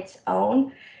on its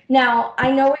own. Now,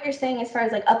 I know what you're saying as far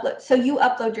as like upload. So you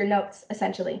upload your notes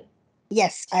essentially.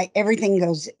 Yes, everything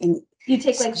goes in. You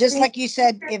take like just like you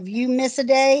said, if you miss a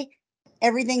day,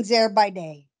 everything's there by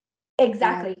day.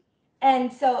 Exactly. And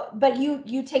so, but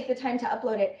you take the time to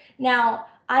upload it. Now,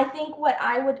 I think what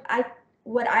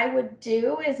what I would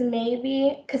do is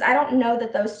maybe, because I don't know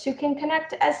that those two can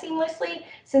connect as seamlessly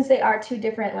since they are two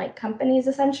different like companies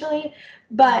essentially,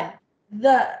 but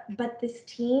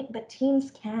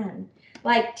teams can.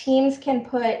 Like Teams can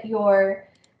put your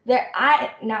now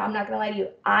I'm not gonna lie to you,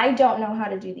 I don't know how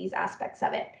to do these aspects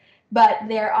of it, but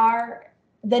there are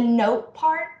the note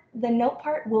part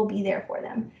will be there for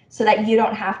them so that you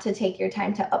don't have to take your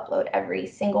time to upload every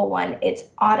single one. It's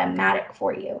automatic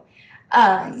for you.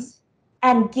 Nice.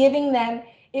 And giving them,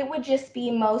 it would just be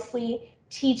mostly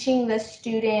teaching the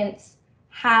students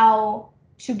how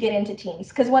to get into Teams.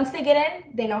 Because once they get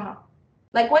in, they know how.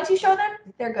 Like once you show them,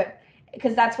 they're good.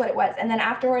 Because that's what it was. And then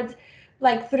afterwards,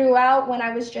 like throughout when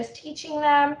I was just teaching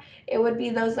them, it would be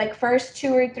those like first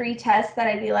 2 or 3 tests that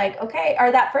I'd be like, okay,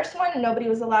 or that first one, nobody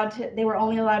was allowed to, they were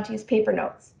only allowed to use paper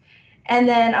notes. And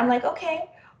then I'm like, okay,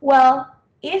 well,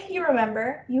 if you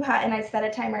remember, and I set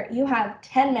a timer, you have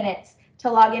 10 minutes to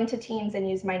log into Teams and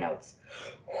use my notes.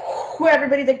 Where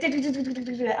everybody's like,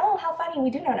 oh, how funny,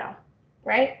 we do know now,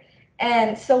 right?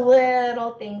 And so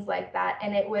little things like that,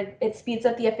 and it speeds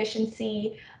up the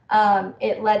efficiency.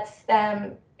 It lets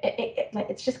them,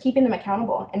 it's just keeping them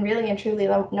accountable. And really and truly,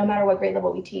 no matter what grade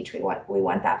level we teach, we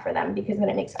want that for them because then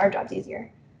it makes our jobs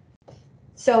easier.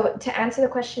 So to answer the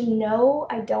question, no,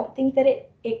 I don't think that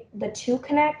the two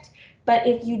connect. But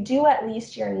if you do at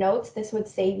least your notes, this would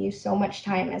save you so much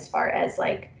time as far as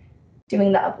like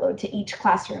doing the upload to each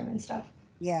classroom and stuff.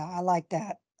 Yeah, I like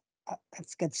that.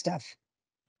 That's good stuff.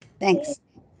 Thanks.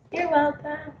 You're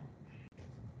welcome.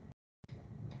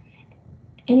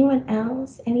 Anyone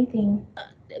else? Anything?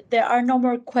 There are no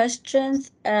more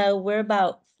questions. We're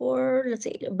about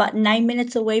about 9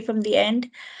 minutes away from the end.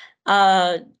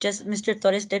 Just Mr.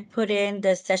 Torres did put in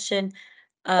the session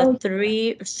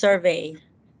 3 survey.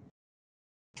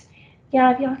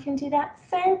 Yeah, if y'all can do that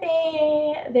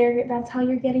survey, that's how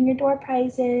you're getting your door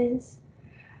prizes.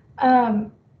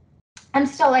 I'm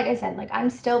still, like I said, like I'm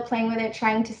still playing with it,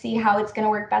 trying to see how it's going to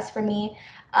work best for me.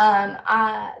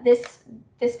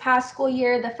 This past school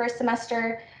year, the first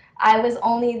semester, I was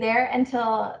only there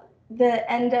until the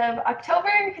end of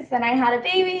October because then I had a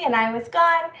baby and I was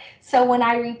gone. So when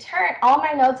I returned, all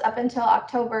my notes up until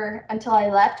October, until I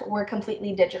left, were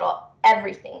completely digital.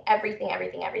 Everything.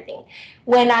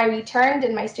 When I returned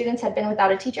and my students had been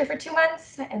without a teacher for 2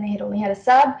 months and they had only had a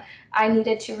sub, I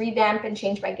needed to revamp and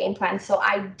change my game plan. So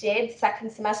I did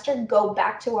second semester go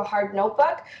back to a hard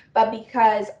notebook, but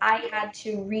because I had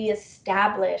to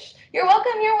reestablish, you're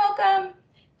welcome.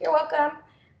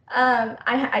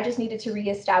 I just needed to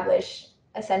reestablish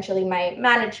essentially my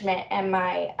management and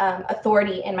my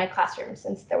authority in my classroom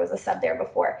since there was a sub there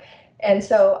before. And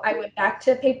so I went back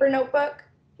to paper notebook.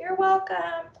 You're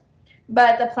welcome.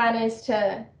 But the plan is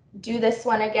to do this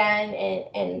one again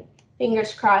and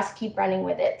fingers crossed, keep running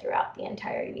with it throughout the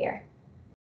entire year.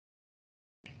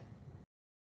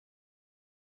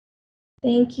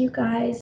 Thank you guys.